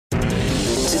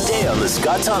today on The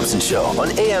Scott Thompson Show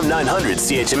on AM 900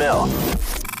 CHML.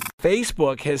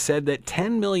 Facebook has said that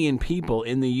 10 million people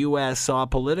in the U.S. saw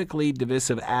politically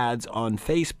divisive ads on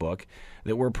Facebook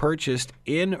that were purchased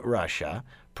in Russia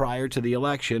prior to the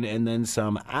election and then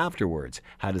some afterwards.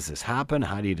 How does this happen?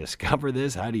 How do you discover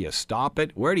this? How do you stop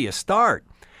it? Where do you start?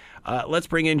 Let's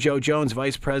bring in Joe Jones,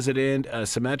 Vice President,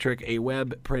 Symmetric, a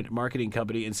web print marketing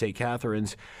company in St.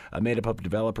 Catharines, made up of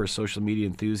developers, social media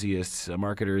enthusiasts,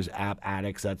 marketers, app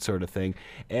addicts, that sort of thing.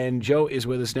 And Joe is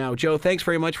with us now. Joe, thanks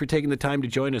very much for taking the time to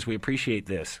join us. We appreciate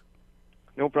this.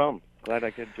 No problem. Glad I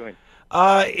could join.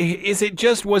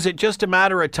 Was it just a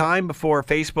matter of time before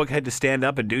Facebook had to stand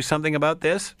up and do something about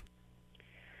this?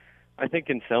 I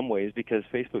think in some ways, because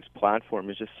Facebook's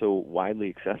platform is just so widely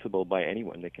accessible by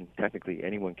anyone,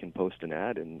 anyone can post an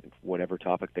ad in whatever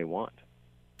topic they want.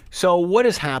 So what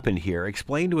has happened here?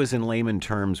 Explain to us in layman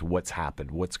terms what's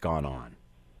happened, what's gone on.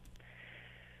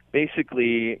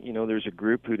 Basically, there's a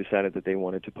group who decided that they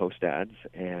wanted to post ads,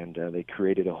 and they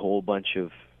created a whole bunch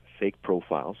of fake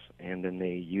profiles, and then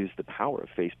they used the power of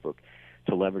Facebook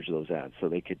to leverage those ads. So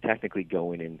they could technically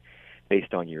go in and,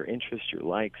 based on your interests, your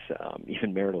likes,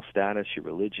 even marital status, your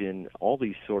religion, all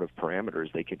these sort of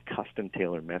parameters, they could custom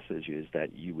tailor messages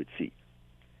that you would see.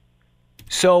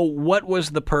 So what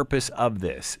was the purpose of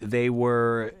this? They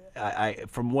were,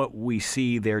 from what we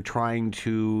see, they're trying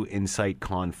to incite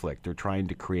conflict. They're trying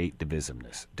to create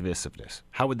divisiveness.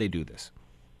 How would they do this?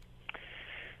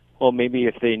 Well, maybe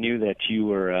if they knew that you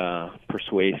were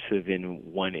persuasive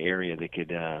in one area, they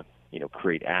could,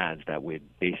 create ads that would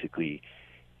basically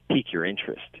pique your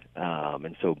interest.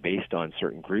 And so based on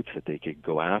certain groups that they could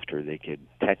go after, they could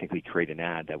technically create an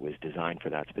ad that was designed for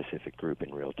that specific group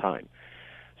in real time.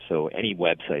 So any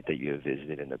website that you have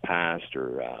visited in the past,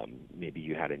 or maybe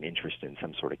you had an interest in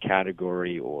some sort of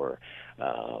category or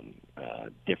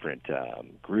different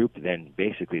group, then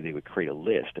basically they would create a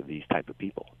list of these type of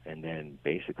people. And then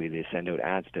basically they send out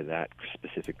ads to that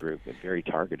specific group, and very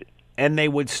targeted. And they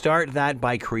would start that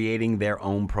by creating their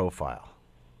own profile.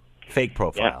 Fake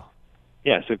profile.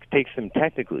 Yeah, so it takes them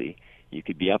technically, you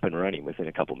could be up and running within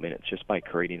a couple minutes just by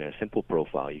creating a simple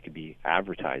profile. You could be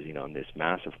advertising on this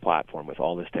massive platform with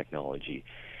all this technology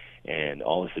and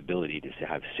all this ability to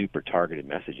have super targeted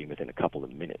messaging within a couple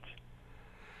of minutes.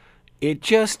 It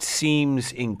just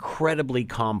seems incredibly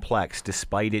complex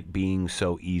despite it being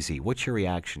so easy. What's your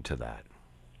reaction to that?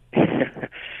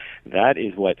 That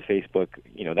is what Facebook,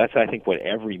 that's, I think, what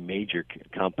every major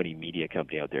media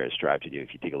company out there has strived to do.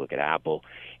 If you take a look at Apple,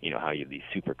 how you have these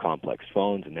super complex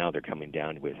phones, and now they're coming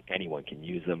down with anyone can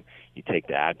use them. You take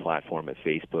the ad platform of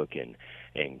Facebook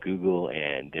and Google,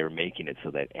 and they're making it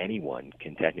so that anyone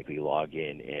can technically log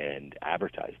in and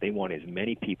advertise. They want as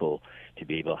many people to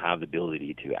be able to have the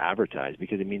ability to advertise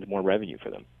because it means more revenue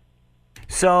for them.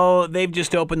 So they've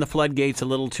just opened the floodgates a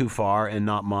little too far and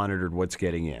not monitored what's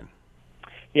getting in.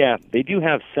 Yeah, they do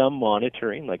have some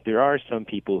monitoring. Like there are some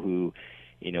people who,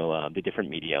 the different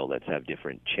media outlets have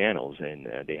different channels, and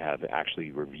they have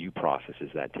actually review processes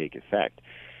that take effect.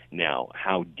 Now,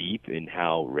 how deep and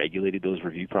how regulated those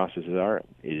review processes are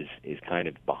is kind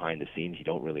of behind the scenes. You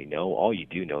don't really know. All you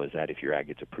do know is that if your ad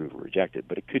gets approved or rejected,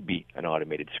 but it could be an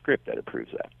automated script that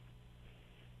approves that.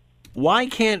 Why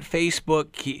can't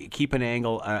Facebook keep an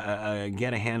angle,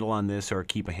 get a handle on this, or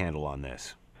keep a handle on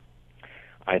this?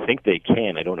 I think they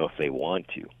can. I don't know if they want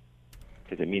to,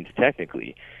 because it means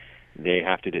technically they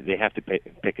have to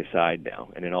pick a side now,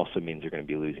 and it also means they're going to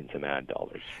be losing some ad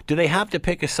dollars. Do they have to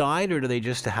pick a side, or do they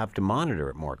just have to monitor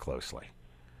it more closely?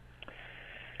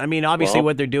 I mean, obviously,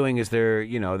 what they're doing is they're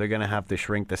going to have to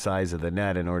shrink the size of the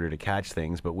net in order to catch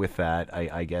things, but with that,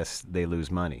 I guess they lose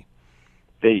money.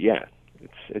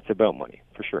 It's about money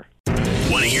for sure.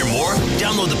 Want to hear more?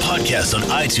 Download the podcast on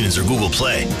iTunes or Google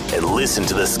Play and listen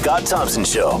to The Scott Thompson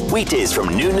Show weekdays from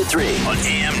noon to 3 on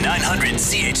AM 900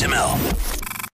 CHML.